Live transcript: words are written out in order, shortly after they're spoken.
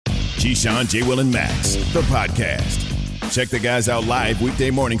Keyshawn, J. Will, and Max, the podcast. Check the guys out live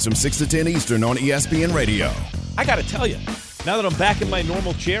weekday mornings from 6 to 10 Eastern on ESPN Radio. I got to tell you, now that I'm back in my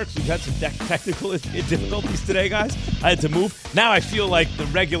normal chair, because we've had some technical difficulties today, guys, I had to move. Now I feel like the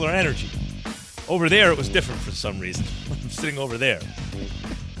regular energy. Over there, it was different for some reason. I'm sitting over there.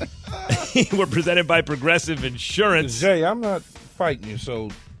 We're presented by Progressive Insurance. Jay, I'm not fighting you,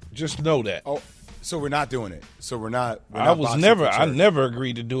 so just know that. Oh, so we're not doing it. So we're not. I never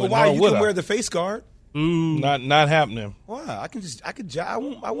agreed to do it. Well, why you can wear the face guard? Not happening. Why? I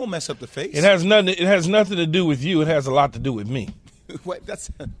won't mess up the face. It has nothing to do with you. It has a lot to do with me. What? That's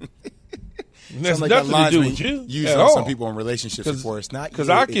nothing like to do with you. Used on some people in relationships before. It's not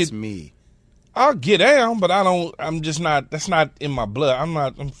you. It's me. I'll get down, but I don't. I'm just not. That's not in my blood.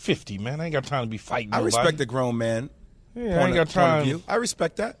 I'm 50, man. I ain't got time to be fighting. I nobody. respect the grown man. Yeah, I ain't got time. I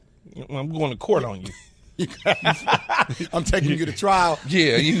respect that. I'm going to court on you. I'm taking you to trial.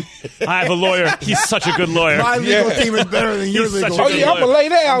 Yeah, you. I have a lawyer. He's such a good lawyer. My legal team is better than your legal team. Oh yeah, I'm gonna lay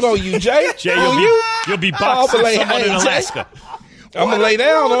down on you, Jay. Jay, you'll be boxing someone in Alaska. I'm going to lay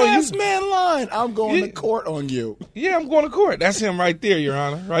down on you. That's man line. I'm going to court on you. Yeah, I'm going to court. That's him right there, Your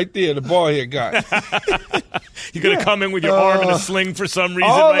Honor. Right there, the bald head guy. You're going to come in with your arm in a sling for some reason,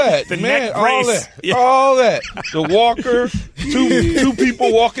 all right? That, the man, neck brace. All that. The walker, two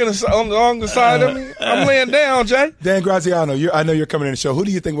people walking along the side of me. I'm laying down, Jay. Dan Graziano, I know you're coming in the show. Who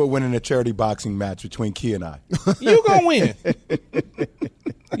do you think will win in a charity boxing match between Key and I? You going to win.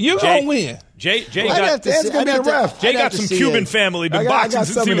 You going to win. Jay got some Cuban family, been boxing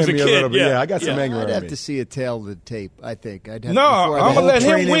since he was a kid. I got some anger. I'd have to see a tail of the tape, I think. I'm going to let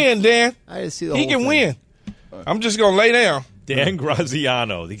him win, Dan. He can win. I'm just going to lay down. Dan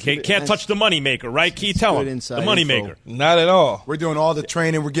Graziano. He can't touch the moneymaker, right? Key, tell him. The moneymaker. Not at all. We're doing all the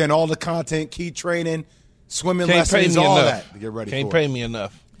training. We're getting all the content, Key training, swimming lessons, all that to get ready for it. Can't pay me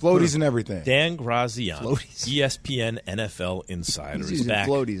enough. Floaties and everything. Dan Graziano, ESPN NFL Insider, He's is using back.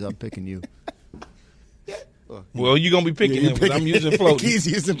 floaties. I'm picking you. Well, you're going to be picking him because I'm using floaties. He's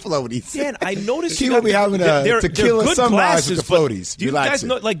using floaties. Dan, I noticed he will be having a tequila sunrise with the floaties. Do you guys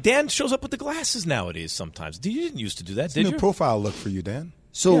know, like, Dan shows up with the glasses nowadays sometimes. You didn't used to do that, did you? New profile look for you, Dan.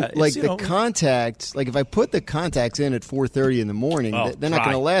 So, the contacts, like if I put the contacts in at 4:30 in the morning, they're not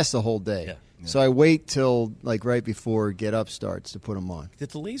going to last the whole day. Yeah. Yeah. So I wait till like right before Get Up starts to put them on. Get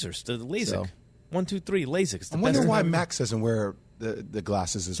the lasers, the LASIK. So. 1, 2, 3, LASIK. I wonder why Max doesn't wear the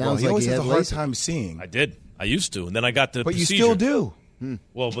glasses as well. He always has a hard time seeing. I did. I used to, and then I got the procedure. But you still do.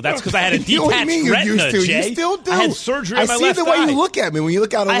 Well, but that's because I had a detached retina, Jay. You still do. I had surgery on my left eye. I see the way you look at me when you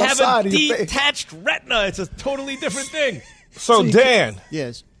look out on the left side. I have a detached retina. It's a totally different thing. So Dan.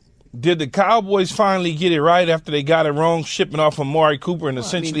 Yes. Did the Cowboys finally get it right after they got it wrong, shipping off Amari Cooper and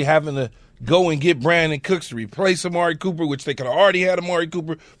essentially having to go and get Brandon Cooks to replace Amari Cooper, which they could have already had Amari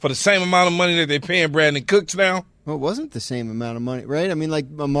Cooper for the same amount of money that they're paying Brandon Cooks now? Well, it wasn't the same amount of money, right? I mean, like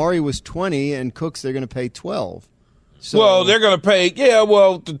Amari was 20 and Cooks they're going to pay 12. So, well, they're going to pay,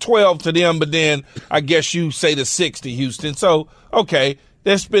 the 12 to them, but then I guess you say the 6 to Houston. So, okay,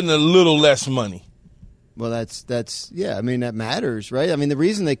 they're spending a little less money. Well, that's yeah. I mean, that matters, right? I mean, the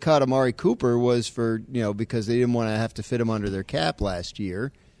reason they cut Amari Cooper was for because they didn't want to have to fit him under their cap last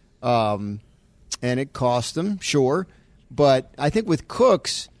year, and it cost them, sure. But I think with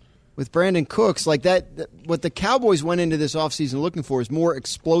Brandon Cooks, like that, what the Cowboys went into this offseason looking for is more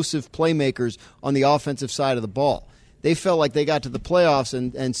explosive playmakers on the offensive side of the ball. They felt like they got to the playoffs,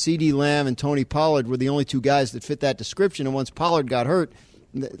 and CeeDee Lamb and Tony Pollard were the only two guys that fit that description. And once Pollard got hurt,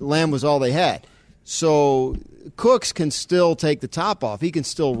 Lamb was all they had. So Cooks can still take the top off. He can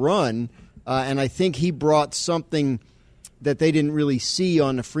still run, and I think he brought something that they didn't really see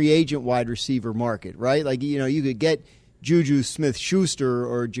on the free agent wide receiver market, right? Like, you could get Juju Smith-Schuster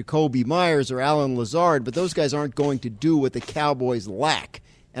or Jacoby Myers or Alan Lazard, but those guys aren't going to do what the Cowboys lack.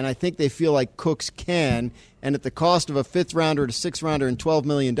 And I think they feel like Cooks can, and at the cost of a 5th-rounder to 6th-rounder and $12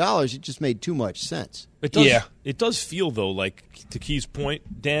 million, it just made too much sense. It does feel, though, like, to Key's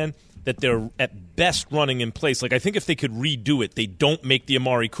point, Dan, that they're at best running in place. Like, I think if they could redo it, they don't make the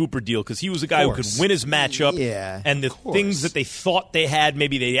Amari Cooper deal because he was a guy who could win his matchup. Yeah, and the things that they thought they had,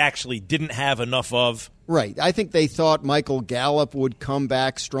 maybe they actually didn't have enough of. Right. I think they thought Michael Gallup would come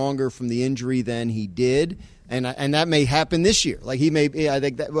back stronger from the injury than he did, and that may happen this year. Like, he may, I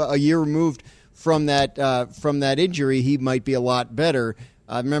think that a year removed from that injury, he might be a lot better.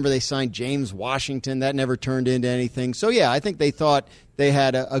 I remember they signed James Washington. That never turned into anything. So, yeah, I think they thought they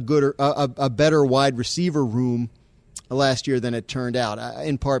had a better wide receiver room last year than it turned out,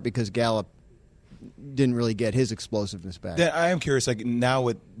 in part because Gallup didn't really get his explosiveness back. Then I am curious, like now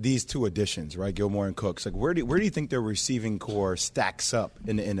with these two additions, right, Gilmore and Cooks, like where do you think their receiving core stacks up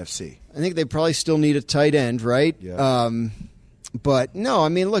in the NFC? I think they probably still need a tight end, right? Yeah. But no, I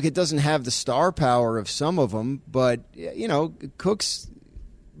mean, look, it doesn't have the star power of some of them, but Cooks,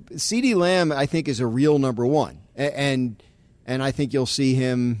 CeeDee Lamb, I think is a real number one, and I think you'll see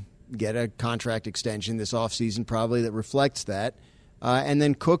him get a contract extension this offseason probably that reflects that. And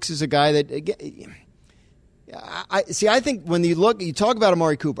then Cooks is a guy that I think when you talk about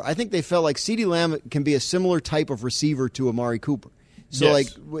Amari Cooper, I think they felt like CeeDee Lamb can be a similar type of receiver to Amari Cooper. So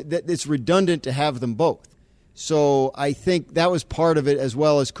yes. It's redundant to have them both. So I think that was part of it, as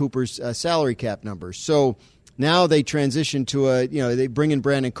well as Cooper's salary cap numbers. So now they transition to they bring in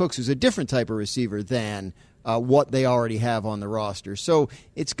Brandon Cooks, who's a different type of receiver than what they already have on the roster. So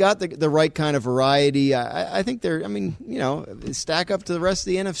it's got the right kind of variety. I think stack up to the rest of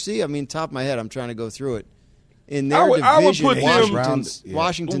the NFC. I mean, top of my head, I'm trying to go through it. In their division,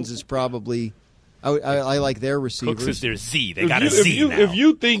 Washington's is probably. I like their receivers. Cooks is their Z. They got a Z now. If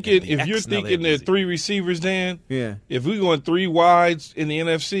you're thinking there are three receivers, Dan. Yeah. If we're going three wides in the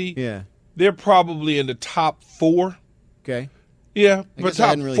NFC, yeah, they're probably in the top four. Okay. Yeah, but top I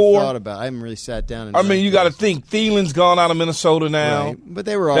hadn't really four. thought about. I haven't really sat down. You got to think Thielen's gone out of Minnesota now. Right. But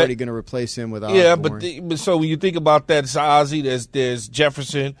they were already going to replace him with Osborne. Yeah, but so when you think about that, it's Ozzie. There's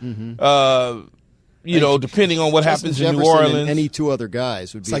Jefferson. Mm-hmm. Depending on what happens in New Orleans, and any two other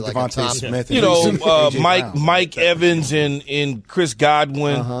guys would be like a top. Smith. Mike Evans and Chris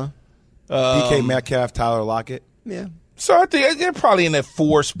Godwin, DK Metcalf, Tyler Lockett. Yeah. So I think they're probably in that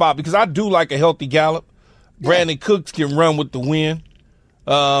 4 spot because I do like a healthy Gallup. Brandon Cooks can run with the wind,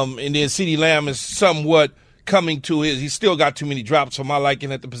 and then CeeDee Lamb is somewhat coming to his. He's still got too many drops for my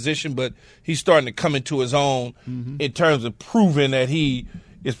liking at the position, but he's starting to come into his own in terms of proving that he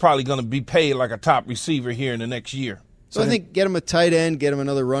is probably going to be paid like a top receiver here in the next year. So I think get him a tight end, get him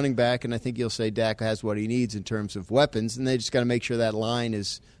another running back, and I think you'll say Dak has what he needs in terms of weapons, and they just got to make sure that line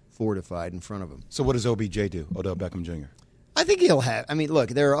is fortified in front of him. So what does OBJ do, Odell Beckham Jr.? I think he'll have – I mean, look,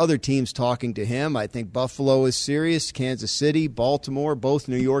 there are other teams talking to him. I think Buffalo is serious, Kansas City, Baltimore, both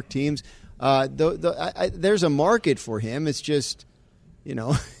New York teams. There's a market for him. It's just,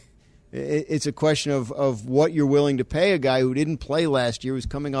 it's a question of what you're willing to pay a guy who didn't play last year, who's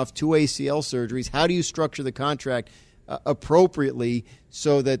coming off 2 ACL surgeries. How do you structure the contract appropriately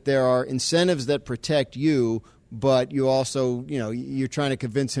so that there are incentives that protect you, but you also, you're trying to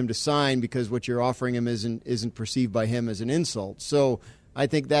convince him to sign because what you're offering him isn't perceived by him as an insult. So I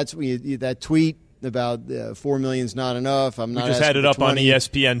think that's that tweet about $4 million is not enough. I'm not. We just had it up 20. On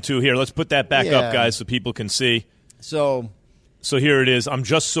ESPN2 here. Let's put that back up, guys, so people can see. So here it is. I'm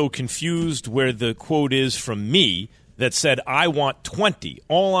just so confused where the quote is from me that said, I want 20.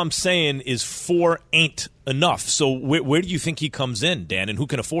 All I'm saying is 4 ain't enough. So where do you think he comes in, Dan, and who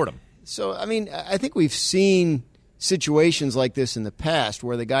can afford him? So, I mean, I think we've seen situations like this in the past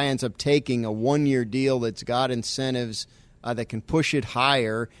where the guy ends up taking a 1-year deal that's got incentives that can push it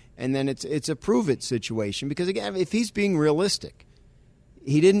higher, and then it's a prove-it situation. Because, again, if he's being realistic,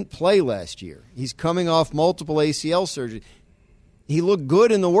 he didn't play last year. He's coming off multiple ACL surgery. He looked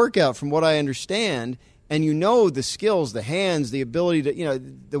good in the workout from what I understand, and the skills, the hands, the ability to,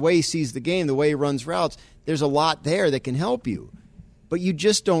 the way he sees the game, the way he runs routes, there's a lot there that can help you. But you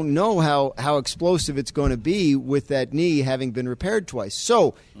just don't know how explosive it's going to be with that knee having been repaired twice.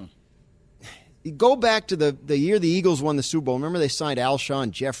 So go back to the year the Eagles won the Super Bowl. Remember they signed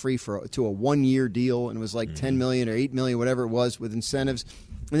Alshon Jeffrey to a 1-year deal, and it was like $10 million or $8 million, whatever it was, with incentives.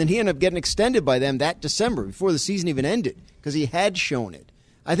 And then he ended up getting extended by them that December before the season even ended because he had shown it.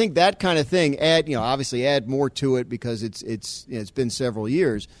 I think that kind of thing obviously add more to it because it's been several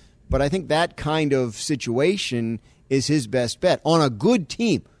years. But I think that kind of situation is his best bet on a good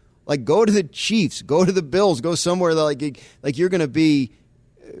team. Like, go to the Chiefs, go to the Bills, go somewhere that like you're going to be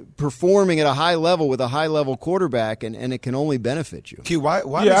performing at a high level with a high level quarterback, and it can only benefit you. Q, why?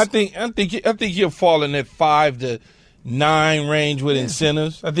 I think he'll fall in that 5 to 9 range with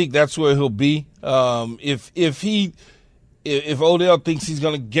incentives. I think that's where he'll be. If Odell thinks he's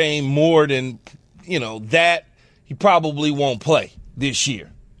going to gain more than that, he probably won't play this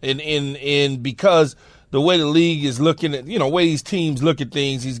year. And because the way the league is looking at, way these teams look at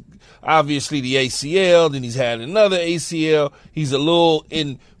things, he's obviously the ACL, then he's had another ACL. He's a little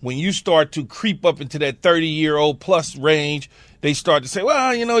when you start to creep up into that 30-year-old plus range, they start to say,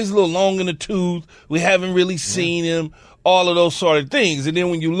 well, he's a little long in the tooth. We haven't really seen him, all of those sort of things. And then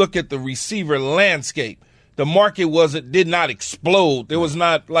when you look at the receiver landscape, the market did not explode. There was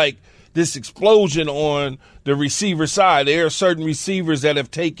not like this explosion on the receiver side. There are certain receivers that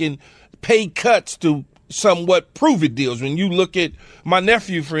have taken pay cuts to somewhat prove-it deals. When you look at my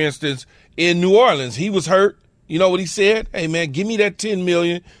nephew, for instance, in New Orleans, he was hurt. You know what he said? Hey, man, give me that $10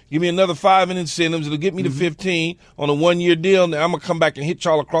 million. Give me another 5 in incentives. It'll get me to 15 on a one-year deal. Now I'm going to come back and hit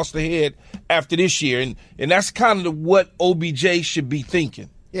y'all across the head after this year. And that's kind of what OBJ should be thinking.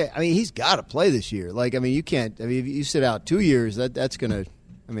 Yeah, I mean, he's got to play this year. Like, I mean, you can't. I mean, if you sit out 2 years, that's going to.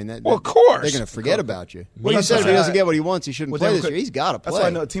 I mean, well, of course they're going to forget about you. Well, He said if he doesn't get what he wants, he shouldn't play this year. He's got to play. That's why I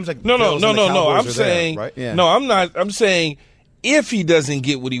know it seems like No. Bills and the Cowboys I'm are saying there, right? Yeah. no. I'm not. I'm saying if he doesn't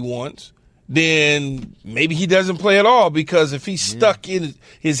get what he wants, then maybe he doesn't play at all. Because if he's stuck in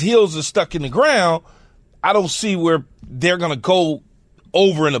his heels are stuck in the ground, I don't see where they're going to go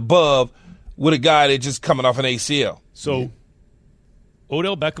over and above with a guy that's just coming off an ACL. So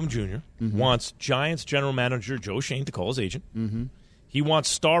Odell Beckham Jr. wants Giants general manager Joe Schoen to call his agent. Mm-hmm. He wants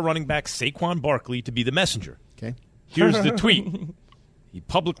star running back Saquon Barkley to be the messenger. Okay. Here's the tweet. He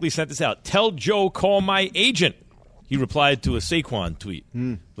publicly sent this out. Tell Joe, call my agent. He replied to a Saquon tweet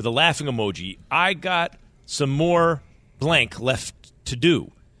with a laughing emoji. I got some more blank left to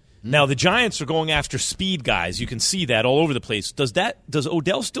do. Now, the Giants are going after speed guys. You can see that all over the place. Does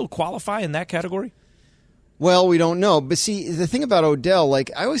Odell still qualify in that category? Well, we don't know. But see, the thing about Odell,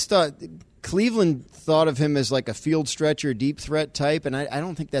 like, I always thought Cleveland thought of him as like a field stretcher, deep threat type, and I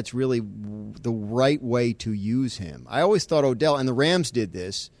don't think that's really the right way to use him. I always thought Odell, and the Rams did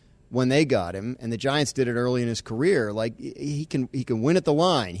this when they got him, and the Giants did it early in his career. Like, he can win at the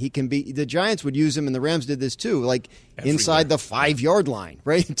line. He can be. The Giants would use him, and the Rams did this too. Like everywhere. Inside the 5-yard line,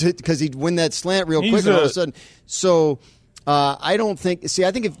 right? Because he'd win that slant real quick, and all of a sudden. So I don't think. See,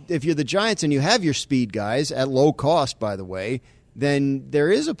 I think if you're the Giants and you have your speed guys at low cost, by the way, then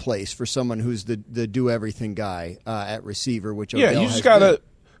there is a place for someone who's the do everything guy at receiver. Which Odell you just gotta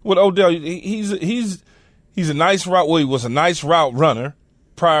with Odell. He's a nice route. Well, he was a nice route runner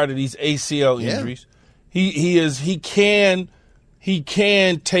prior to these ACL injuries. He can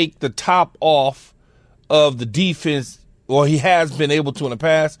take the top off of the defense, or he has been able to in the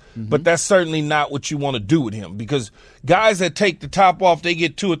past, but that's certainly not what you want to do with him, because guys that take the top off, they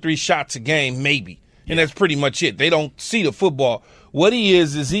get 2 or 3 shots a game, maybe. And that's pretty much it. They don't see the football. What he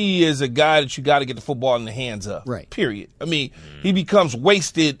is a guy that you got to get the football in the hands of. Right. Period. I mean, he becomes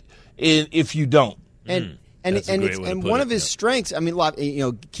wasted if you don't. And one of his strengths, I mean,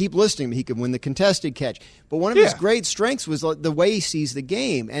 keep listening. He could win the contested catch, but one of his great strengths was the way he sees the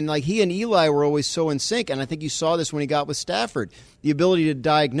game. And like he and Eli were always so in sync. And I think you saw this when he got with Stafford, the ability to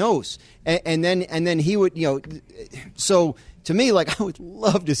diagnose, and then he would, so. To me, like, I would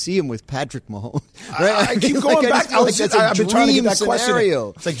love to see him with Patrick Mahomes. Right? I keep going back. I've been trying to get that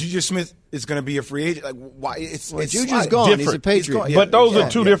scenario. Question. It's like Juju Smith is going to be a free agent. Like, why? Juju's gone. Different. He's a Patriot. But those are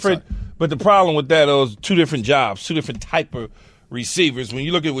two different. But the problem with that is 2 different jobs, 2 different type of receivers. When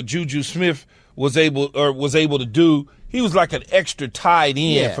you look at what Juju Smith was able to do, he was like an extra tight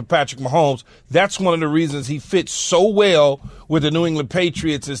end for Patrick Mahomes. That's one of the reasons he fits so well with the New England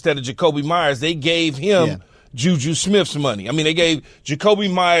Patriots instead of Jacoby Myers. They gave him Juju Smith's money. I mean, they gave Jacoby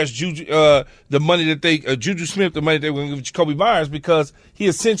Myers Juju Smith the money that they were going to give Jacoby Myers, because he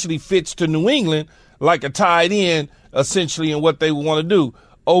essentially fits to New England like a tight end, essentially, in what they want to do.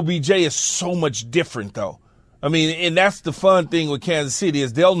 OBJ is so much different, though. I mean, and that's the fun thing with Kansas City,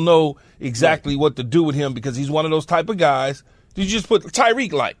 is they'll know exactly what to do with him, because he's one of those type of guys. You just put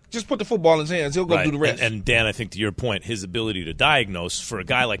Tyreek just put the football in his hands. He'll go do the rest. And Dan, I think to your point, his ability to diagnose for a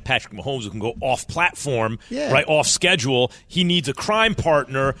guy like Patrick Mahomes who can go off platform, right, off schedule, he needs a crime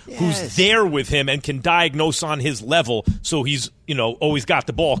partner who's there with him and can diagnose on his level. So he's, always got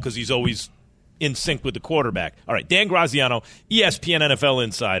the ball because he's always in sync with the quarterback. All right, Dan Graziano, ESPN NFL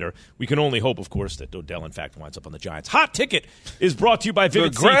Insider. We can only hope, of course, that Odell, in fact, winds up on the Giants. Hot Ticket is brought to you by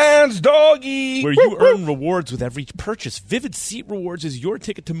Vivid Seats. The Grands Doggy! Where you earn rewards with every purchase. Vivid Seat Rewards is your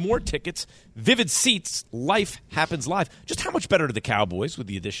ticket to more tickets. Vivid Seats, life happens live. Just how much better to the Cowboys with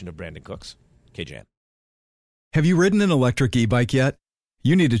the addition of Brandon Cooks? KJN. Have you ridden an electric e-bike yet?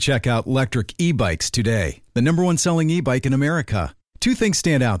 You need to check out Lectric E-Bikes today, the #1 selling e-bike in America. 2 things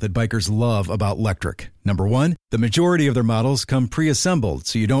stand out that bikers love about Lectric. Number 1, the majority of their models come pre-assembled,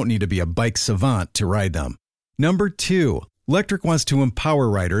 so you don't need to be a bike savant to ride them. Number 2, Lectric wants to empower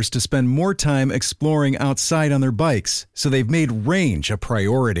riders to spend more time exploring outside on their bikes, so they've made range a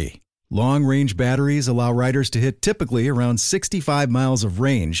priority. Long-range batteries allow riders to hit typically around 65 miles of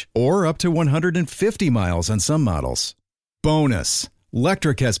range, or up to 150 miles on some models. Bonus,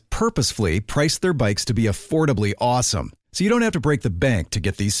 Lectric has purposefully priced their bikes to be affordably awesome, so you don't have to break the bank to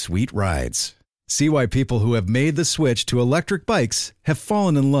get these sweet rides. See why people who have made the switch to electric bikes have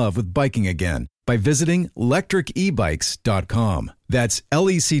fallen in love with biking again by visiting lectricebikes.com. That's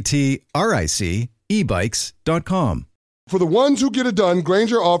LECTRIC ebikes.com. For the ones who get it done,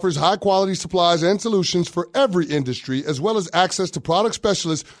 Grainger offers high-quality supplies and solutions for every industry, as well as access to product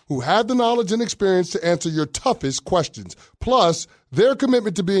specialists who have the knowledge and experience to answer your toughest questions. Plus, their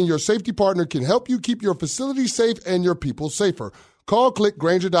commitment to being your safety partner can help you keep your facility safe and your people safer. Call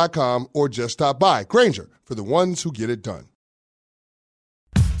clickgrainger.com or just stop by. Grainger, for the ones who get it done.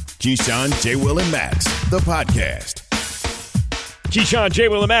 Keyshawn, J. Will, and Max, the podcast. Keyshawn, J.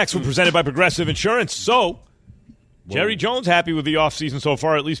 Will, and Max were presented by Progressive Insurance. So, Jerry Jones happy with the offseason so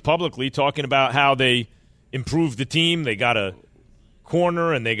far, at least publicly, talking about how they improved the team. They got a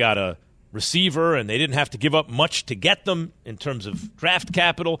corner and they got a receiver, and they didn't have to give up much to get them in terms of draft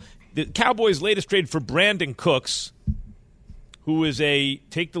capital. The Cowboys' latest trade for Brandon Cooks, who is a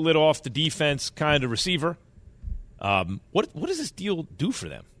take the lid off the defense kind of receiver. What does this deal do for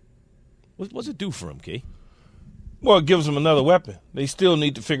them? What does it do for them, Key? Well, it gives them another weapon. They still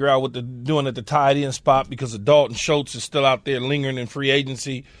need to figure out what they're doing at the tight end spot because of Dalton Schultz is still out there lingering in free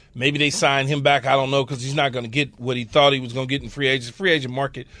agency. Maybe they sign him back. I don't know, because he's not going to get what he thought he was going to get in free agency. The free agent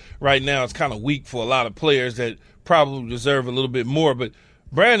market right now is kind of weak for a lot of players that probably deserve a little bit more. But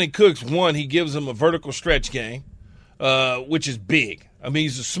Brandon Cooks, one, he gives them a vertical stretch game, which is big. I mean,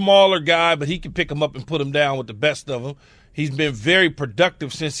 he's a smaller guy, but he can pick him up and put him down with the best of them. He's been very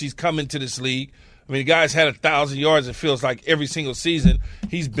productive since he's come into this league. I mean, the guy's had 1,000 yards, it feels like, every single season.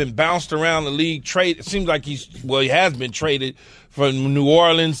 He's been bounced around the league. It seems like he has been traded from New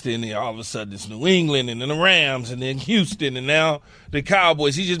Orleans, then all of a sudden it's New England, and then the Rams, and then Houston, and now the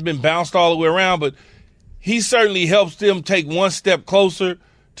Cowboys. He's just been bounced all the way around, but he certainly helps them take one step closer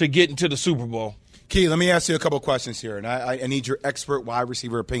to getting to the Super Bowl. Key, let me ask you a couple of questions here, and I need your expert wide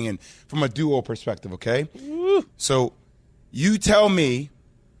receiver opinion from a duo perspective, okay? Woo. So you tell me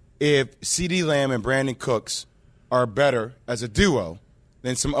if CeeDee Lamb and Brandon Cooks are better as a duo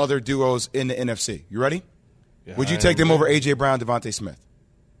than some other duos in the NFC. You ready? Yeah, Would you take them over A.J. Brown, Devontae Smith?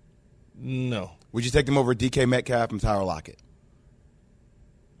 No. Would you take them over DK Metcalf and Tyler Lockett?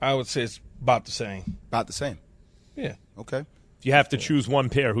 I would say it's about the same. About the same. Yeah. Okay. If you have to choose one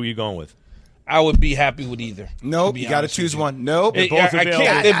pair, who are you going with? I would be happy with either. Nope, you got to choose one. Nope. I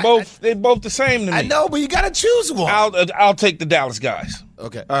can't. They're both the same to me. I know, but you got to choose one. I'll take the Dallas guys.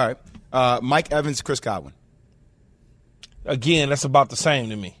 Okay, all right. Mike Evans, Chris Godwin. Again, that's about the same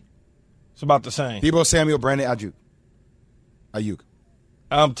to me. It's about the same. Deebo Samuel, Brandon Ayuk.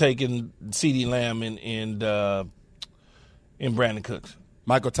 I'm taking CeeDee Lamb and Brandon Cooks.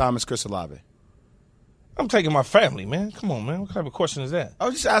 Michael Thomas, Chris Olave. I'm taking my family, man. Come on, man. What type of question is that? I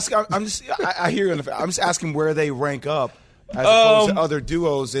was just asking. I hear you. I'm just asking where they rank up as opposed to other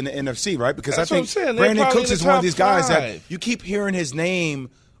duos in the NFC, right? Because I think Brandon Cooks is one of these guys that you keep hearing his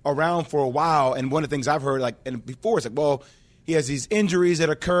name around for a while, and one of the things I've heard, and before, it's like, well, he has these injuries that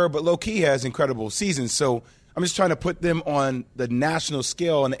occur, but low-key has incredible seasons. So I'm just trying to put them on the national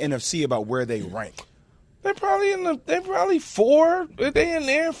scale in the NFC about where they rank. They're probably four. They're in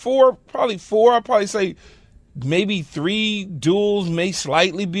there. Probably four. I'd probably say maybe three duels may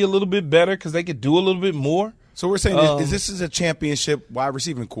slightly be a little bit better because they could do a little bit more. So we're saying this is a championship wide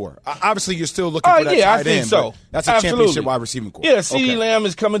receiving core. Obviously, you're still looking for that tight I think end, so. That's a championship wide receiving core. Yeah, CeeDee Lamb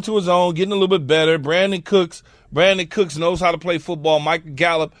is coming to his own, getting a little bit better. Brandon Cooks knows how to play football. Michael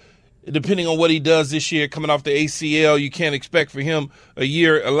Gallup, depending on what he does this year, coming off the ACL, you can't expect for him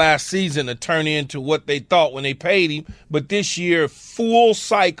last season to turn into what they thought when they paid him. But this year, full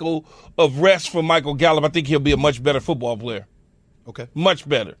cycle of rest for Michael Gallup, I think he'll be a much better football player. Okay. Much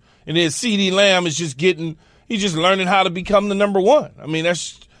better. And then CeeDee Lamb is he's just learning how to become the number one. I mean,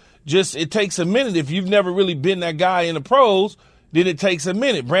 it takes a minute. If you've never really been that guy in the pros, then it takes a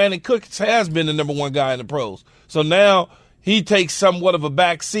minute. Brandon Cooks has been the number one guy in the pros. So now he takes somewhat of a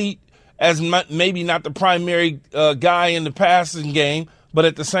back seat as maybe not the primary guy in the passing game, but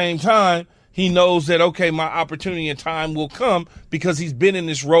at the same time, he knows that, okay, my opportunity and time will come because he's been in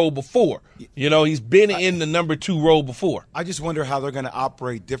this role before. You know, he's been in the number two role before. I just wonder how they're going to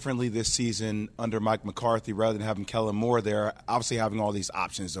operate differently this season under Mike McCarthy rather than having Kellen Moore there, obviously having all these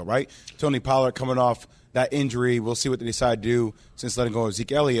options, though, right? Tony Pollard coming off that injury. We'll see what they decide to do since letting go of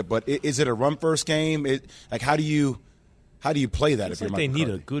Zeke Elliott. But is it a run-first game? How do you play that if you're Mike they McCarthy?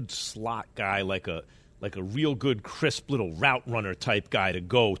 Need a good slot guy like a real good, crisp little route runner type guy to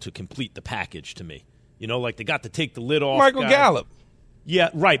go to complete the package to me. You know, like they got to take the lid off. Michael Gallup. Yeah,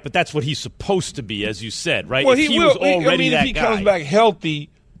 right, but that's what he's supposed to be, as you said, right? Well, if he was already if he comes back healthy,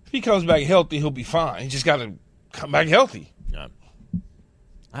 he'll be fine. He just got to come back healthy.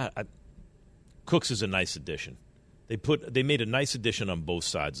 Cooks is a nice addition. They made a nice addition on both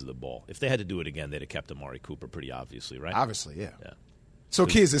sides of the ball. If they had to do it again, they'd have kept Amari Cooper pretty obviously, right? Obviously, yeah. So,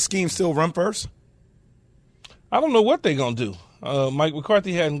 Key, is the scheme still run first? I don't know what they're going to do. Mike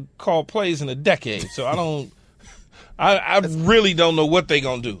McCarthy hadn't called plays in a decade, so I don't – I really don't know what they're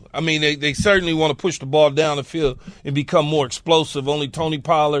going to do. I mean, they certainly want to push the ball down the field and become more explosive. Only Tony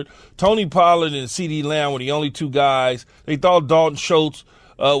Pollard and CeeDee Lamb were the only two guys. They thought Dalton Schultz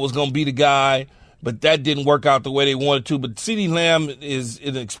was going to be the guy, but that didn't work out the way they wanted to. But CeeDee Lamb is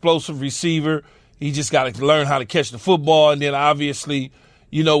an explosive receiver. He just got to learn how to catch the football. And then obviously,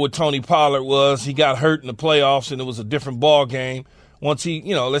 you know what Tony Pollard was. He got hurt in the playoffs, and it was a different ball game. Once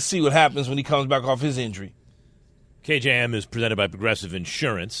let's see what happens when he comes back off his injury. KJM is presented by Progressive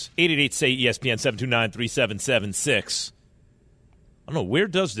Insurance. 888-SAY-ESPN, 729-3776. I don't know, where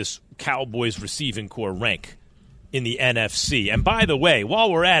does this Cowboys receiving core rank in the NFC? And by the way,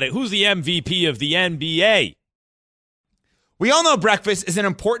 while we're at it, who's the MVP of the NBA? We all know breakfast is an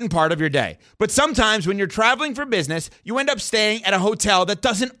important part of your day. But sometimes when you're traveling for business, you end up staying at a hotel that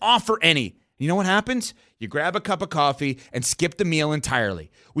doesn't offer any. You know what happens? You grab a cup of coffee and skip the meal entirely.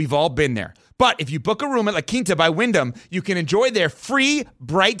 We've all been there. But if you book a room at La Quinta by Wyndham, you can enjoy their free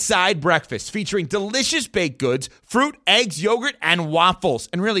Bright Side breakfast featuring delicious baked goods, fruit, eggs, yogurt, and waffles.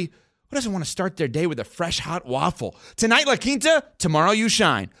 And really, who doesn't want to start their day with a fresh hot waffle? Tonight, La Quinta, tomorrow you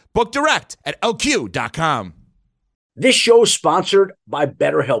shine. Book direct at LQ.com. This show is sponsored by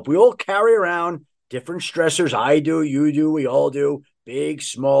BetterHelp. We all carry around different stressors. I do, you do, we all do, big,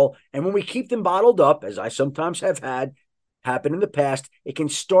 small. And when we keep them bottled up, as I sometimes have had happen in the past, it can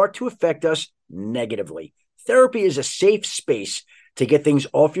start to affect us negatively. Therapy is a safe space to get things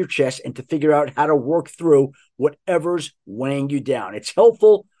off your chest and to figure out how to work through whatever's weighing you down. It's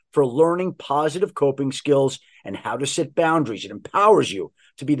helpful for learning positive coping skills and how to set boundaries. It empowers you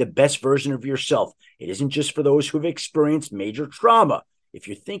to be the best version of yourself. It isn't just for those who have experienced major trauma. If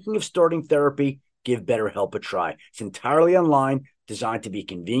you're thinking of starting therapy, give BetterHelp a try. It's entirely online, designed to be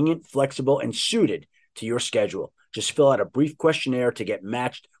convenient, flexible, and suited to your schedule. Just fill out a brief questionnaire to get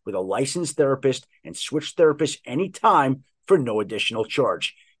matched with a licensed therapist and switch therapists anytime for no additional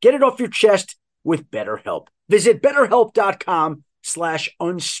charge. Get it off your chest with BetterHelp. Visit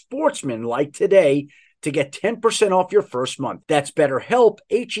BetterHelp.com/unsportsmanlike today to get 10% off your first month. That's BetterHelp,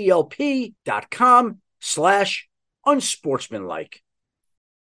 HELP.com/unsportsmanlike.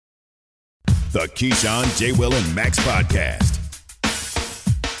 The Keyshawn, J. Will, and Max podcast.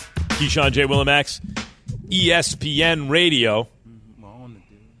 Keyshawn, J. Will, and Max, ESPN Radio.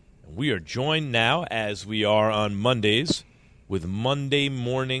 We are joined now, as we are on Mondays, with Monday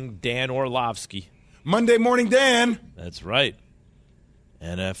Morning Dan Orlovsky. Monday Morning Dan. That's right.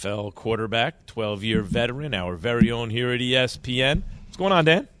 NFL quarterback, 12-year veteran, our very own here at ESPN. What's going on,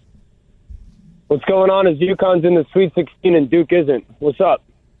 Dan? What's going on is UConn's in the Sweet 16 and Duke isn't. What's up?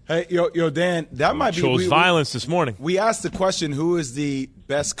 Hey, yo, Dan, that might be – chose violence this morning. We asked the question, who is the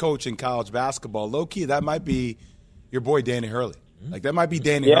best coach in college basketball? Low-key, that might be your boy Danny Hurley. Like, that might be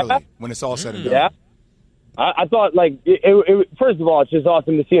Danny Hurley when it's all said and done. Yeah. I thought, like, first of all, it's just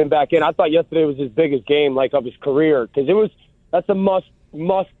awesome to see him back in. I thought yesterday was his biggest game, like, of his career, because that's a must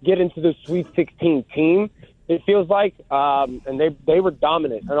get into the Sweet 16 team, it feels like. And they were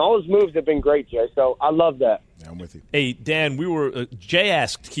dominant. And all his moves have been great, Jay. So I love that. Yeah, I'm with you. Hey, Dan, Jay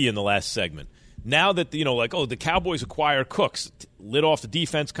asked Key in the last segment. Now that, the Cowboys acquire Cooks, lit off the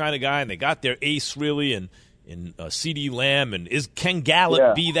defense kind of guy, and they got their ace really in CeeDee Lamb, and can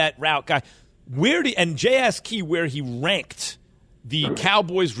Gallup be that route guy? And Jay asked Key where he ranked the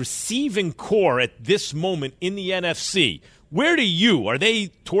Cowboys receiving core at this moment in the NFC. Where do you? Are they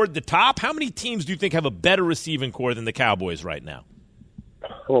toward the top? How many teams do you think have a better receiving core than the Cowboys right now?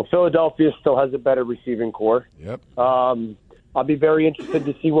 Well, Philadelphia still has a better receiving core. Yep. I'll be very interested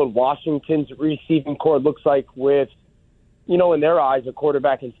to see what Washington's receiving core looks like with, in their eyes, a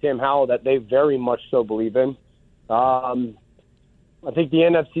quarterback in Sam Howell that they very much so believe in. I think the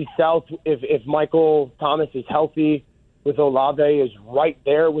NFC South, if Michael Thomas is healthy with Olave, is right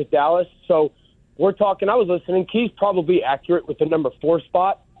there with Dallas. So we're talking, I was listening, Key's probably accurate with the number 4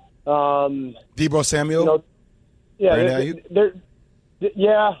 spot. Deebo Samuel? San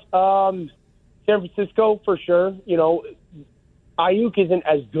Francisco for sure. Ayuk isn't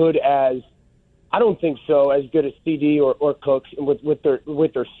as good as, I don't think so, as good as CD or Cooks with their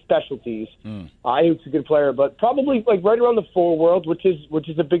specialties. Ayuk's a good player, but probably like right around the 4 world, which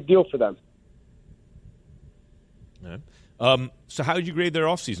is a big deal for them. Right. So how did you grade their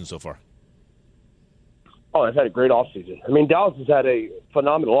offseason so far? Oh, they've had a great offseason. I mean, Dallas has had a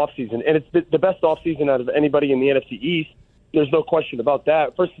phenomenal offseason, and it's the best offseason out of anybody in the NFC East. There's no question about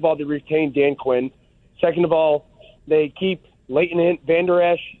that. First of all, they retained Dan Quinn. Second of all, They keep Leighton Vander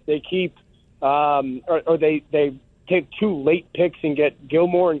Esch. They keep or they take 2 late picks and get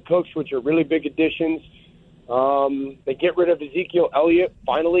Gilmore and Cooks, which are really big additions. They get rid of Ezekiel Elliott.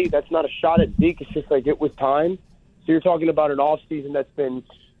 Finally, that's not a shot at Zeke. It's just like it was time. So you're talking about an offseason that's been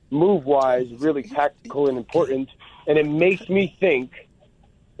move-wise really tactical and important, and it makes me think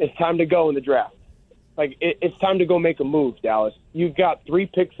it's time to go in the draft. Like, it's time to go make a move, Dallas. You've got 3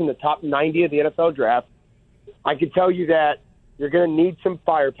 picks in the top 90 of the NFL draft. I can tell you that you're going to need some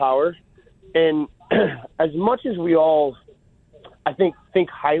firepower. And as much as we all, I think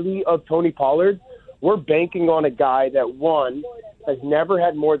highly of Tony Pollard, we're banking on a guy that, 1, has never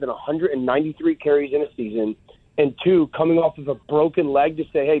had more than 193 carries in a season, and 2, coming off of a broken leg to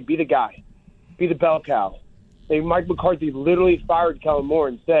say, hey, be the guy. Be the bell cow. Mike McCarthy literally fired Kellen Moore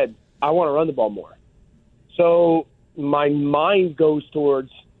and said, I want to run the ball more. So my mind goes towards,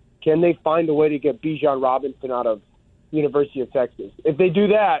 can they find a way to get Bijan Robinson out of University of Texas? If they do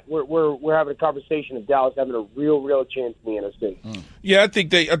that, we're having a conversation of Dallas having a real chance in the NFC. Yeah, I think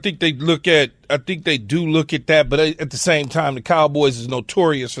they do look at that, but at the same time, the Cowboys is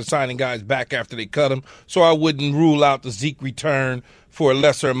notorious for signing guys back after they cut them. So I wouldn't rule out the Zeke return for a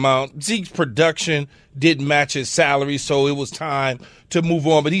lesser amount. Zeke's production didn't match his salary, so it was time to move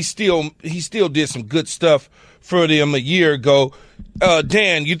on. But he still did some good stuff for them a year ago.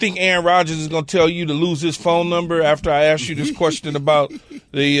 Dan, you think Aaron Rodgers is going to tell you to lose his phone number after I asked you this question about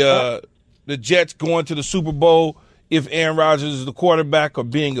the Jets going to the Super Bowl if Aaron Rodgers is the quarterback or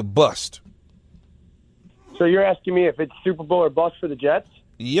being a bust? So you're asking me if it's Super Bowl or bust for the Jets?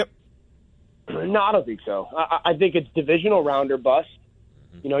 Yep. No, I don't think so. I think it's divisional round or bust.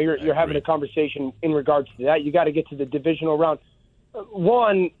 You know, you're having a conversation in regards to that. You got to get to the divisional round.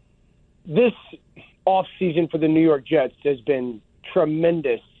 One, this offseason for the New York Jets has been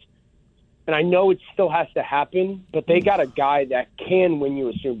tremendous. And I know it still has to happen, but they got a guy that can win you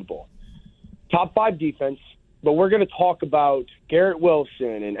a Super Bowl. Top 5 defense, but we're going to talk about Garrett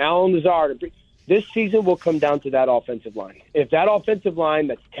Wilson and Allen Lazard. This season will come down to that offensive line. If that offensive line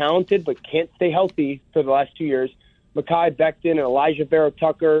that's talented but can't stay healthy for the last 2 years, Mekhi Becton and Elijah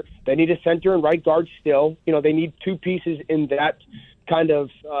Vera-Tucker, they need a center and right guard still. You know, they need 2 pieces in that kind of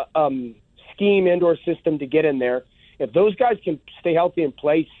scheme and/or system to get in there. If those guys can stay healthy and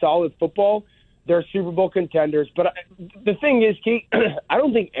play solid football, they're Super Bowl contenders. But the thing is, Keith, I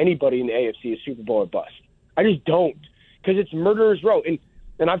don't think anybody in the AFC is Super Bowl or bust. I just don't, because it's murderer's row.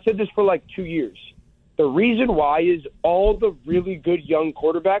 And I've said this for like 2 years. The reason why is all the really good young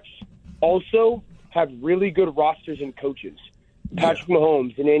quarterbacks also have really good rosters and coaches. Patrick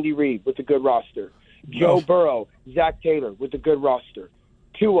Mahomes and Andy Reid with a good roster. Joe Burrow, Zach Taylor with a good roster.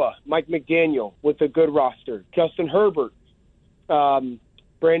 Tua, Mike McDaniel with a good roster. Justin Herbert,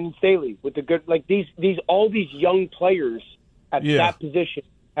 Brandon Staley with a good, like all these young players at that position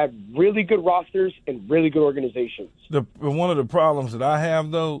have really good rosters and really good organizations. One of the problems that I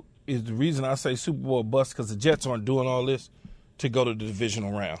have, though, is the reason I say Super Bowl bust, because the Jets aren't doing all this to go to the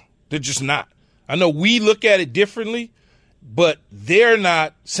divisional round. They're just not. I know we look at it differently, but they're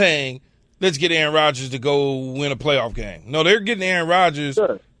not saying, let's get Aaron Rodgers to go win a playoff game. No, they're getting Aaron Rodgers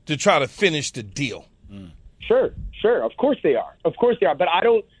to try to finish the deal. Sure. Of course they are. But I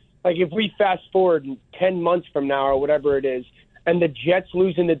don't, like, if we fast forward 10 months from now or whatever it is, and the Jets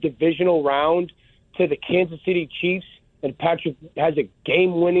lose in the divisional round to the Kansas City Chiefs and Patrick has a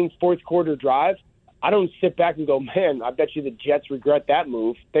game-winning fourth-quarter drive, I don't sit back and go, man, I bet you the Jets regret that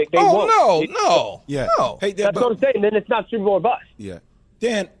move. They won't. No. Yeah. Hey, that's what I'm saying. Then it's not Super Bowl or bust. Yeah.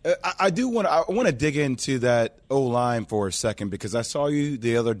 Dan, I want to dig into that O-line for a second, because I saw you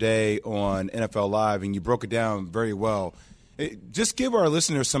the other day on NFL Live and you broke it down very well. Just give our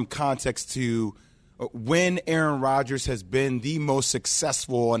listeners some context to when Aaron Rodgers has been the most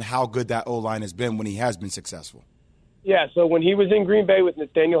successful and how good that O-line has been when he has been successful. Yeah, so when he was in Green Bay with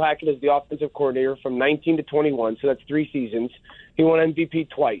Nathaniel Hackett as the offensive coordinator from 19 to 21, so that's 3 seasons, he won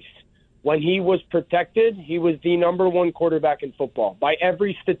MVP twice. When he was protected, he was the number 1 quarterback in football by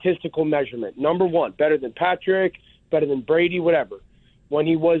every statistical measurement. Number 1, better than Patrick, better than Brady, whatever. When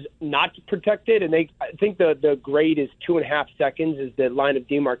he was not protected, and I think the grade is 2.5 seconds is the line of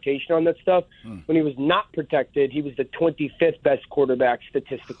demarcation on that stuff. When he was not protected, he was the 25th best quarterback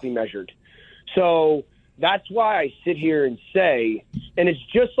statistically measured. So that's why I sit here and say, and it's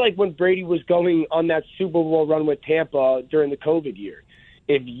just like when Brady was going on that Super Bowl run with Tampa during the COVID year.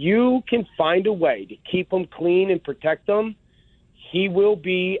 If you can find a way to keep him clean and protect him, he will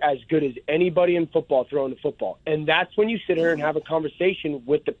be as good as anybody in football throwing the football. And that's when you sit here and have a conversation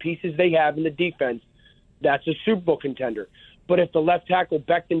with the pieces they have in the defense. That's a Super Bowl contender. But if the left tackle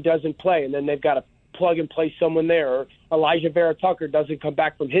Becton doesn't play, and then they've got a plug and play someone there, or Elijah Vera Tucker doesn't come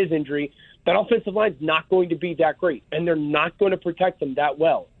back from his injury, that offensive line's not going to be that great, and they're not going to protect him that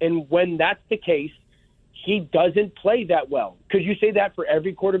well. And when that's the case, he doesn't play that well. Could you say that for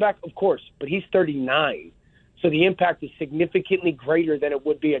every quarterback? Of course, but he's 39. So the impact is significantly greater than it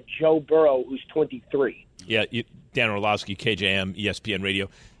would be a Joe Burrow who's 23. Yeah, Dan Orlovsky, KJM, ESPN Radio.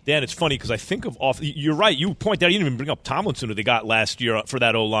 Dan, it's funny because I think of you're right. You point out you didn't even bring up Tomlinson, who they got last year for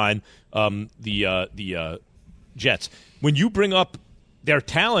that O-line, the Jets. When you bring up they're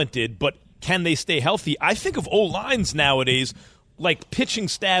talented, but can they stay healthy? I think of O-lines nowadays like pitching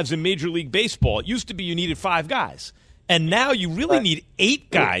staffs in Major League Baseball. It used to be you needed 5 guys. And now you really need 8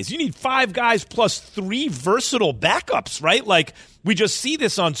 guys. You need 5 guys plus 3 versatile backups, right? Like, we just see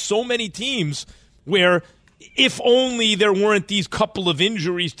this on so many teams where if only there weren't these couple of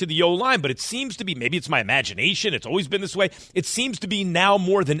injuries to the O-line. But it seems to be, maybe it's my imagination, it's always been this way. It seems to be now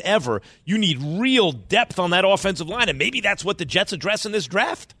more than ever, you need real depth on that offensive line. And maybe that's what the Jets address in this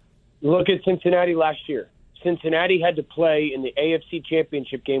draft. Look at Cincinnati last year. Cincinnati had to play in the AFC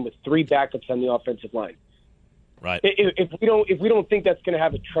Championship game with 3 backups on the offensive line. Right. If we don't think that's going to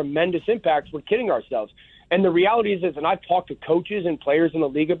have a tremendous impact, we're kidding ourselves. And the reality is, and I've talked to coaches and players in the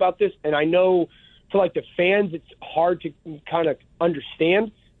league about this, and I know for like the fans, it's hard to kind of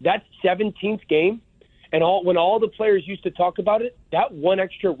understand that 17th game, and when all the players used to talk about it, that 1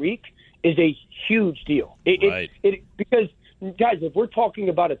 extra week is a huge deal. Because guys, if we're talking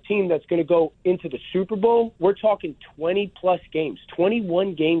about a team that's going to go into the Super Bowl, we're talking 20 plus games,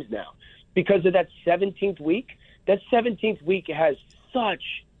 21 games now, because of that 17th week. That 17th week has such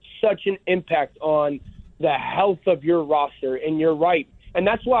an impact on the health of your roster, and you're right. And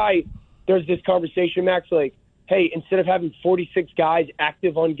that's why there's this conversation, Max, like, hey, instead of having 46 guys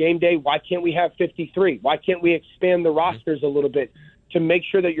active on game day, why can't we have 53? Why can't we expand the rosters a little bit to make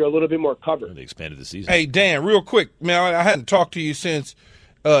sure that you're a little bit more covered? They expanded the season. Hey, Dan, real quick, man, I hadn't talked to you since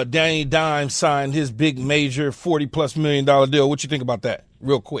Danny Dimes signed his big major $40+ million deal. What you think about that?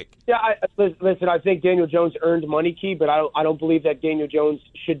 Real quick. Yeah, listen, I think Daniel Jones earned money, Key, but I don't believe that Daniel Jones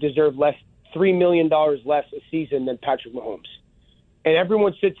should deserve $3 million less a season than Patrick Mahomes. And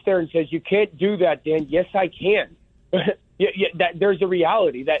everyone sits there and says, you can't do that, Dan. Yes, I can. There's a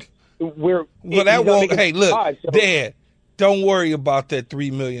reality that we're – Well, that won't – hey, look, Dan, don't worry about that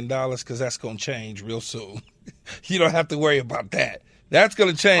 $3 million because that's going to change real soon. You don't have to worry about that. That's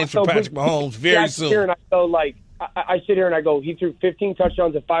going to change for Patrick Mahomes very soon. Here and I go, like, I sit here and I go, he threw 15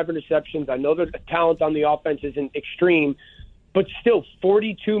 touchdowns and 5 interceptions. I know the talent on the offense isn't extreme, but still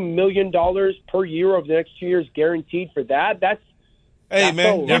 $42 million per year over the next 2 years guaranteed for that. Hey,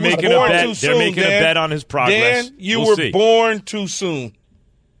 man, they're making a bet. They're making a bet on his progress. Dan, you were born too soon.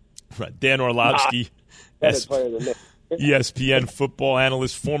 Right. Dan Orlovsky, ESPN football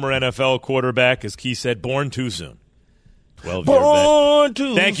analyst, former NFL quarterback, as Key said, born too soon. 12-year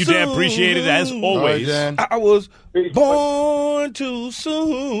bet. Thank you, Dan. Appreciate it as always. Right, I was born too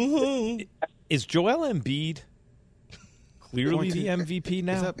soon. Is Joel Embiid clearly the MVP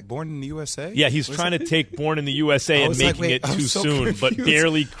now? Is that Born in the USA? Yeah, he's trying to take Born in the USA and making it too soon, but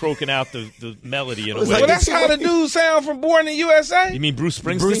barely croaking out the melody in a way. Well, that's how the dude sound from Born in the USA. You mean Bruce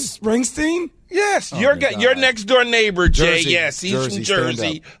Springsteen? Bruce Springsteen? Yes, your next door neighbor, Jay. Jersey. Yes, he's from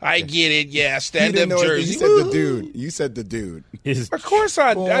Jersey. I get it. Yeah, stand up, Jersey. You said the dude. You said the dude. Of course,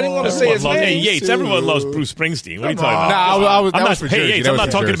 I didn't want to say his name. Hey, Yates, everyone loves Bruce Springsteen. What are you talking about? No, Hey, Yates, I'm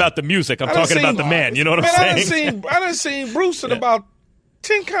not talking about the music. I'm talking about the man. You know what I'm saying? I done seen Bruce at about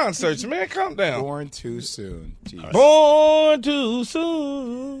 10 concerts. Man, calm down. Born too soon. Jeez. Born too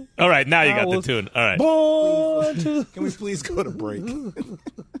soon. All right, now you got the tune. All right. Born too. Can we please go to break?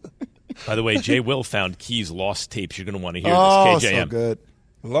 By the way, Jay Will found Key's lost tapes. You're going to want to hear this, KJM. So good.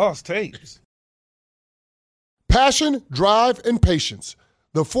 Lost tapes. Passion, drive, and patience.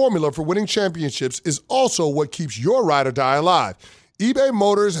 The formula for winning championships is also what keeps your ride or die alive. eBay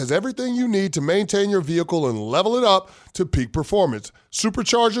Motors has everything you need to maintain your vehicle and level it up to peak performance.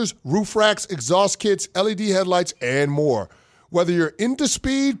 Superchargers, roof racks, exhaust kits, LED headlights, and more. Whether you're into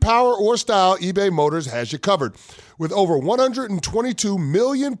speed, power, or style, eBay Motors has you covered. With over 122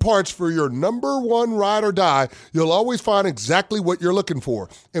 million parts for your number one ride or die, you'll always find exactly what you're looking for.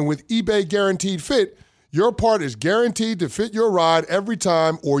 And with eBay Guaranteed Fit, your part is guaranteed to fit your ride every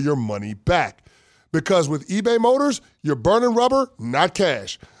time or your money back. Because with eBay Motors, you're burning rubber, not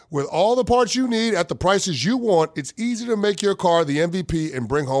cash. With all the parts you need at the prices you want, it's easy to make your car the MVP and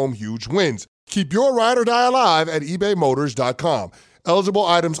bring home huge wins. Keep your ride or die alive at ebaymotors.com. Eligible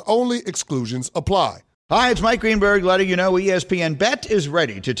items only. Exclusions apply. Hi, it's Mike Greenberg letting you know ESPN Bet is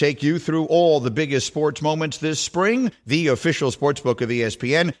ready to take you through all the biggest sports moments this spring. The official sportsbook of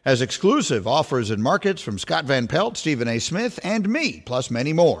ESPN has exclusive offers and markets from Scott Van Pelt, Stephen A. Smith, and me, plus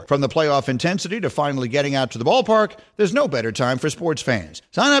many more. From the playoff intensity to finally getting out to the ballpark, there's no better time for sports fans.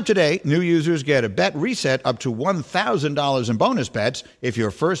 Sign up today. New users get a bet reset up to $1,000 in bonus bets if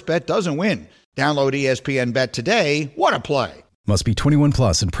your first bet doesn't win. Download ESPN Bet today. What a play. Must be 21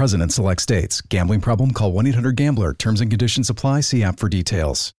 plus and present in select states. Gambling problem? Call 1-800-GAMBLER. Terms and conditions apply. See app for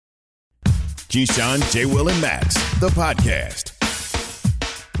details. Keyshawn, J. Will, and Max, the podcast.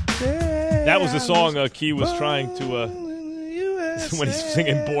 That was the song Key was trying to when he's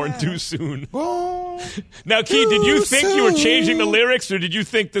singing "Born Too Soon." Now, Key, did you think you were changing the lyrics, or did you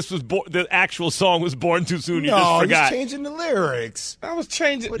think this was the actual song was "Born Too Soon"? You just forgot. He's changing the lyrics. I was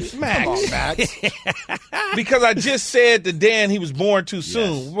changing Max. Come on, Max. Because I just said to Dan he was born too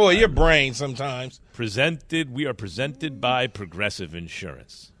soon. Yes. Boy, your brain sometimes. We are presented by Progressive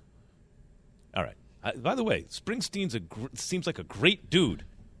Insurance. All right. By the way, Springsteen's seems like a great dude.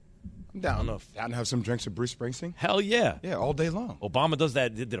 Down to have some drinks with Bruce Springsteen? Hell yeah. Yeah, all day long. Obama does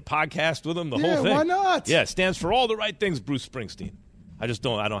that, did a podcast with him, the whole thing. Yeah, why not? Yeah, stands for all the right things, Bruce Springsteen. I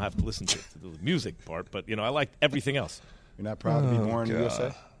don't have to listen to the music part, but, I like everything else. You're not proud to be born in the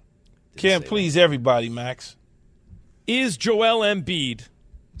USA? Can't please everybody, Max. Is Joel Embiid,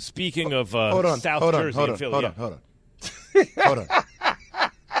 speaking of South Jersey and Philly? Hold on.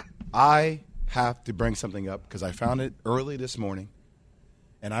 I have to bring something up because I found it early this morning.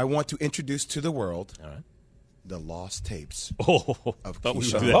 And I want to introduce to the world the lost tapes of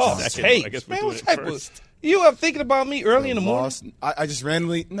Keyshawn. Lost tapes? I guess we're Man, doing it first. You up thinking about me early in the morning? I just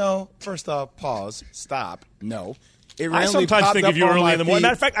randomly, first off, pause, stop, no. I sometimes think of you early in the morning.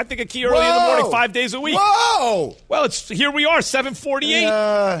 Matter of fact, I think of Key early in the morning 5 days a week. Whoa! Well, here we are,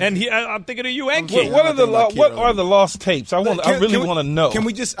 7:48, and I'm thinking of you and Key. What are the lost tapes? I really want to know. Can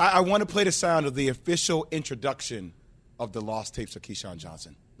we just? I want to play the sound of the official introduction of the lost tapes of Keyshawn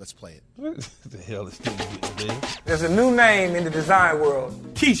Johnson. Let's play it. What the hell is this? There's a new name in the design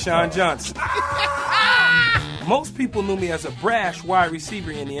world, Keyshawn Johnson. Most people knew me as a brash wide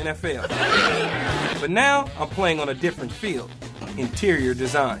receiver in the NFL. But now I'm playing on a different field, interior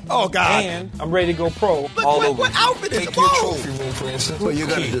design. Oh, God. And I'm ready to go pro all over. What outfit is Take your trophy room, for instance. Well, you're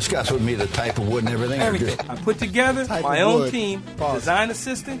going to discuss with me the type of wood and everything? Everything. I put together my own team, design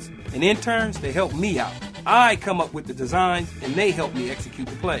assistants, and interns to help me out. I come up with the designs, and they help me execute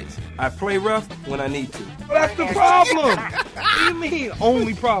the plays. I play rough when I need to. Well, that's the problem. What do you mean,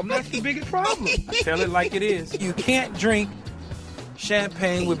 only problem? That's the biggest problem. I tell it like it is. You can't drink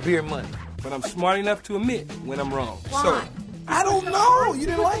champagne with beer money, but I'm smart enough to admit when I'm wrong. Why? So, I don't know. You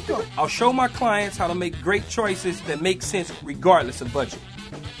didn't like them. I'll show my clients how to make great choices that make sense regardless of budget.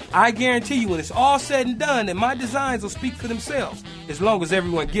 I guarantee you when it's all said and done that my designs will speak for themselves as long as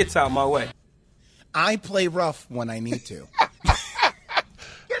everyone gets out my way. I play rough when I need to. You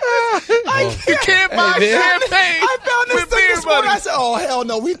can't buy champagne. I found this thing this morning. money. I said, "Oh hell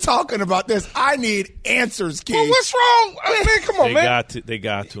no, we talking about this. I need answers, Keith." Well, what's wrong? Man, come on, man. They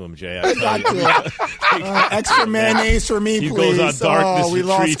got to him, Jay. Extra mayonnaise for me, he please. He goes on darkness we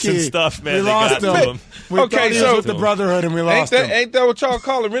lost retreats Keith. and stuff, man. We lost him. Okay, so with the brotherhood, and we lost him. Ain't that what y'all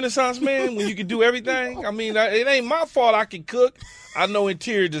call a Renaissance man when you can do everything? I mean, it ain't my fault. I can cook. I know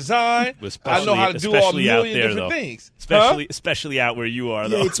interior design. I know how to do all million different things. Especially out where you are,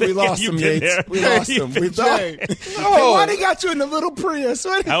 though. Yates, we lost him, Yates. We lost him. We thought. Oh. Why they got you in the little Prius?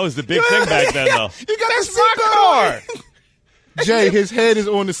 That was the big thing back then, though. You got That's my car. Jay, his head is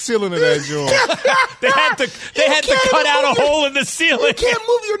on the ceiling of that joint. They had to cut out a hole in the ceiling. You can't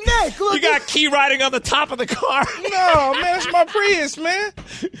move your neck. Look, you got Key riding on the top of the car. No, man, it's my Prius, man.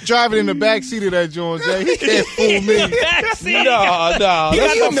 Driving in the back seat of that joint, Jay. He can't fool me. No.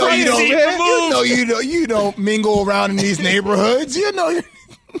 You don't mingle around in these neighborhoods. You know.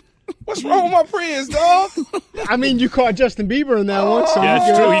 What's wrong with my Prius, dog? I mean, you caught Justin Bieber in that one. So yeah,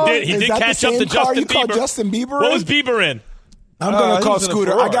 it's true. He did catch up to Justin Bieber. Justin Bieber. What was Bieber in? I'm gonna call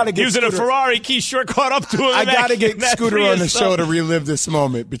Scooter. I gotta get. He was in a Ferrari. Key sure caught up to him. I gotta get Scooter on the show to relive this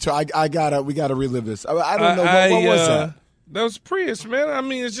moment. We gotta relive this. I don't know what was that. That was Prius, man. I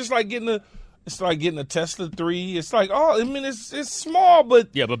mean, it's just like getting a Tesla 3. It's like it's small, but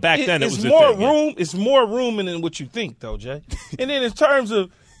yeah, but back then it was more room. Yeah. It's more room than what you think, though, Jay. And then in terms of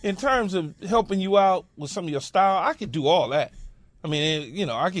helping you out with some of your style, I could do all that. I mean,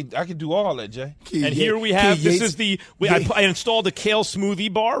 I could do all that, Jay. And here we have, I installed a kale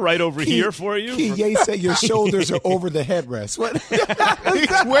smoothie bar right over here for you. Yates said your shoulders are over the headrest. What?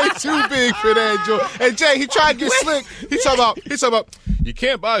 He's way too big for that, Joe. And Jay, he tried to get slick. He's talking about, You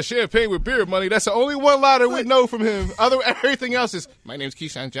can't buy champagne with beer money. That's the only one-liner we know from him. Everything else is, my name's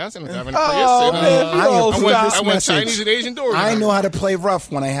Keyshawn Johnson. I'm driving a Prius. I want Chinese and Asian doors. I know how to play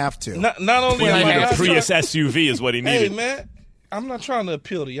rough when I have to. Not only am I a Prius SUV is what he needed. Hey, man. I'm not trying to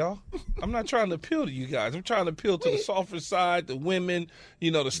appeal to y'all. I'm not trying to appeal to you guys. I'm trying to appeal to the softer side, the women,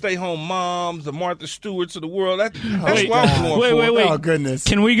 the stay-home moms, the Martha Stewarts of the world. That's what I'm going for. Wait. Oh, goodness.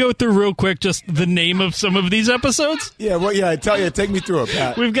 Can we go through real quick just the name of some of these episodes? Yeah, take me through it,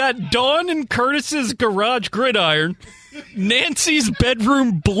 Pat. We've got Dawn and Curtis's Garage Gridiron, Nancy's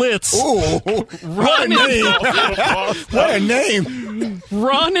Bedroom Blitz. Ooh, what a name.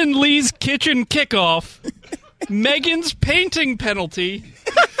 Ron and Lee's Kitchen Kickoff. Megan's painting penalty.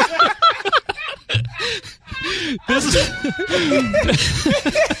 This is the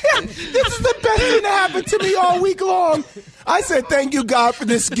best thing that happened to me all week long. I said, thank you, God, for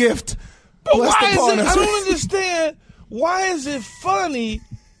this gift. But why is it, I don't understand, why is it funny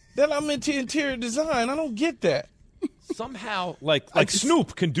that I'm into interior design? I don't get that. Somehow, like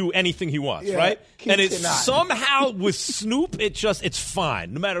Snoop can do anything he wants, right? And it's somehow with Snoop, it's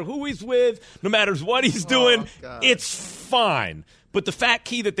fine. No matter who he's with, no matter what he's doing, it's fine. But the fact,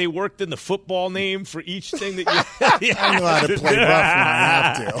 Key, that they worked in the football name for each thing that you I know how to play rough when I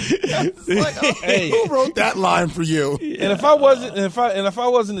have to. Hey, who wrote that line for you? Yeah. And if I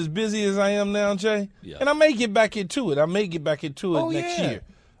wasn't as busy as I am now, Jay, and I may get back into it. Next year.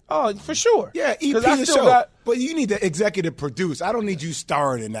 Oh, for sure. Yeah, EP the show. But you need to executive produce. I don't need you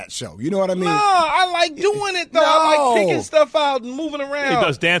starring in that show. You know what I mean? No, I like doing it, though. No. I like picking stuff out and moving around. He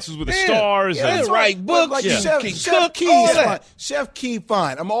does dances with the stars. Yeah, and write books. Like Chef Key's fine. Chef Key,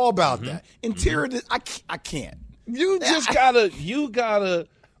 fine. I'm all about that. Interior, I can't. You gotta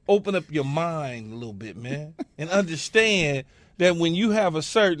open up your mind a little bit, man, and understand that when you have a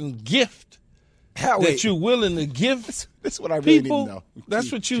certain gift that you're willing to give. That's what I really people, need to know.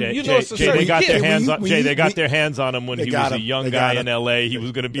 That's what it's a Jay, certain they got gift. their hands on him when he was a young guy in L.A. He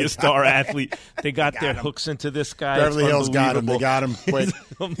was going to be a star athlete. They got their hooks into this guy. Beverly Hills got him. They got him quick.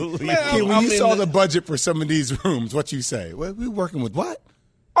 Unbelievable. When you saw the budget for some of these rooms, what you say? Well, we working with what?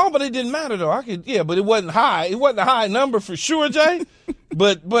 Oh, but it didn't matter though. But it wasn't high. It wasn't a high number for sure, Jay.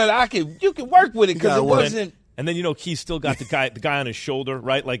 but you could work with it because it wasn't. And then Key still got the guy on his shoulder,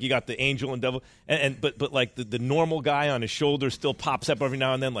 right? Like you got the angel and devil, but like the normal guy on his shoulder still pops up every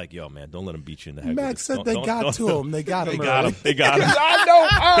now and then. Like, yo, man, don't let him beat you in the head. Max said they got him. They got him. They got him. I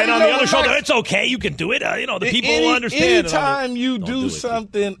know. On the other shoulder, it's okay. You can do it. The people will understand. Anytime you do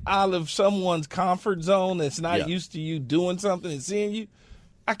something out of someone's comfort zone that's not used to you doing something and seeing you,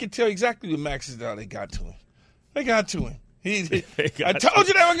 I can tell exactly what Max is doing. They got to him. I told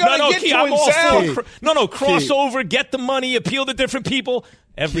you they were going to get to himself. Crossover, get the money, appeal to different people.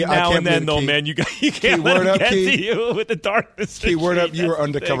 Every now and then, though, man, you can't let him get to you with the darkness. Key, word up, you were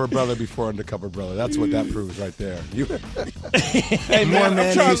undercover brother before undercover brother. That's what that proves right there. Hey, man, more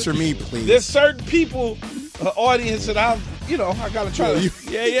mayonnaise for me, please. There's certain people, audience that I got to try to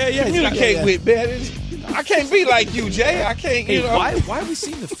communicate with, man. I can't be like you, Jay. I can't, Why are we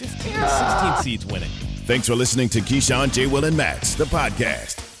seeing the 15 and 16 seeds winning? Thanks for listening to Keyshawn, J. Will, and Max, the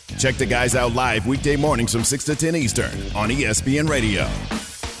podcast. Check the guys out live weekday mornings from 6 to 10 Eastern on ESPN Radio.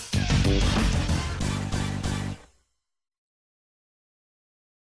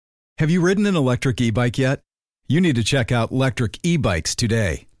 Have you ridden an electric e-bike yet? You need to check out Electric E-Bikes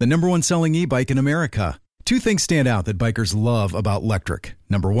today, the #1 selling e-bike in America. Two things stand out that bikers love about Electric.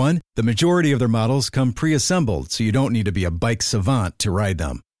 Number one, the majority of their models come pre-assembled, so you don't need to be a bike savant to ride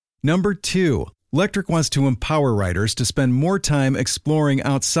them. Number two, Electric wants to empower riders to spend more time exploring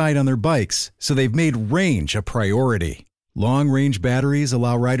outside on their bikes, so they've made range a priority. Long-range batteries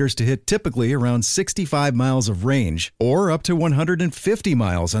allow riders to hit typically around 65 miles of range, or up to 150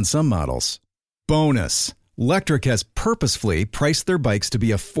 miles on some models. Bonus, Electric has purposefully priced their bikes to be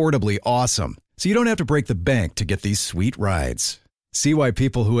affordably awesome, so you don't have to break the bank to get these sweet rides. See why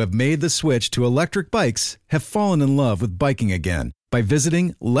people who have made the switch to electric bikes have fallen in love with biking again by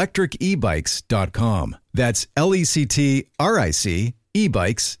visiting lectricebikes.com. That's LECTRIC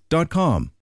ebikes.com.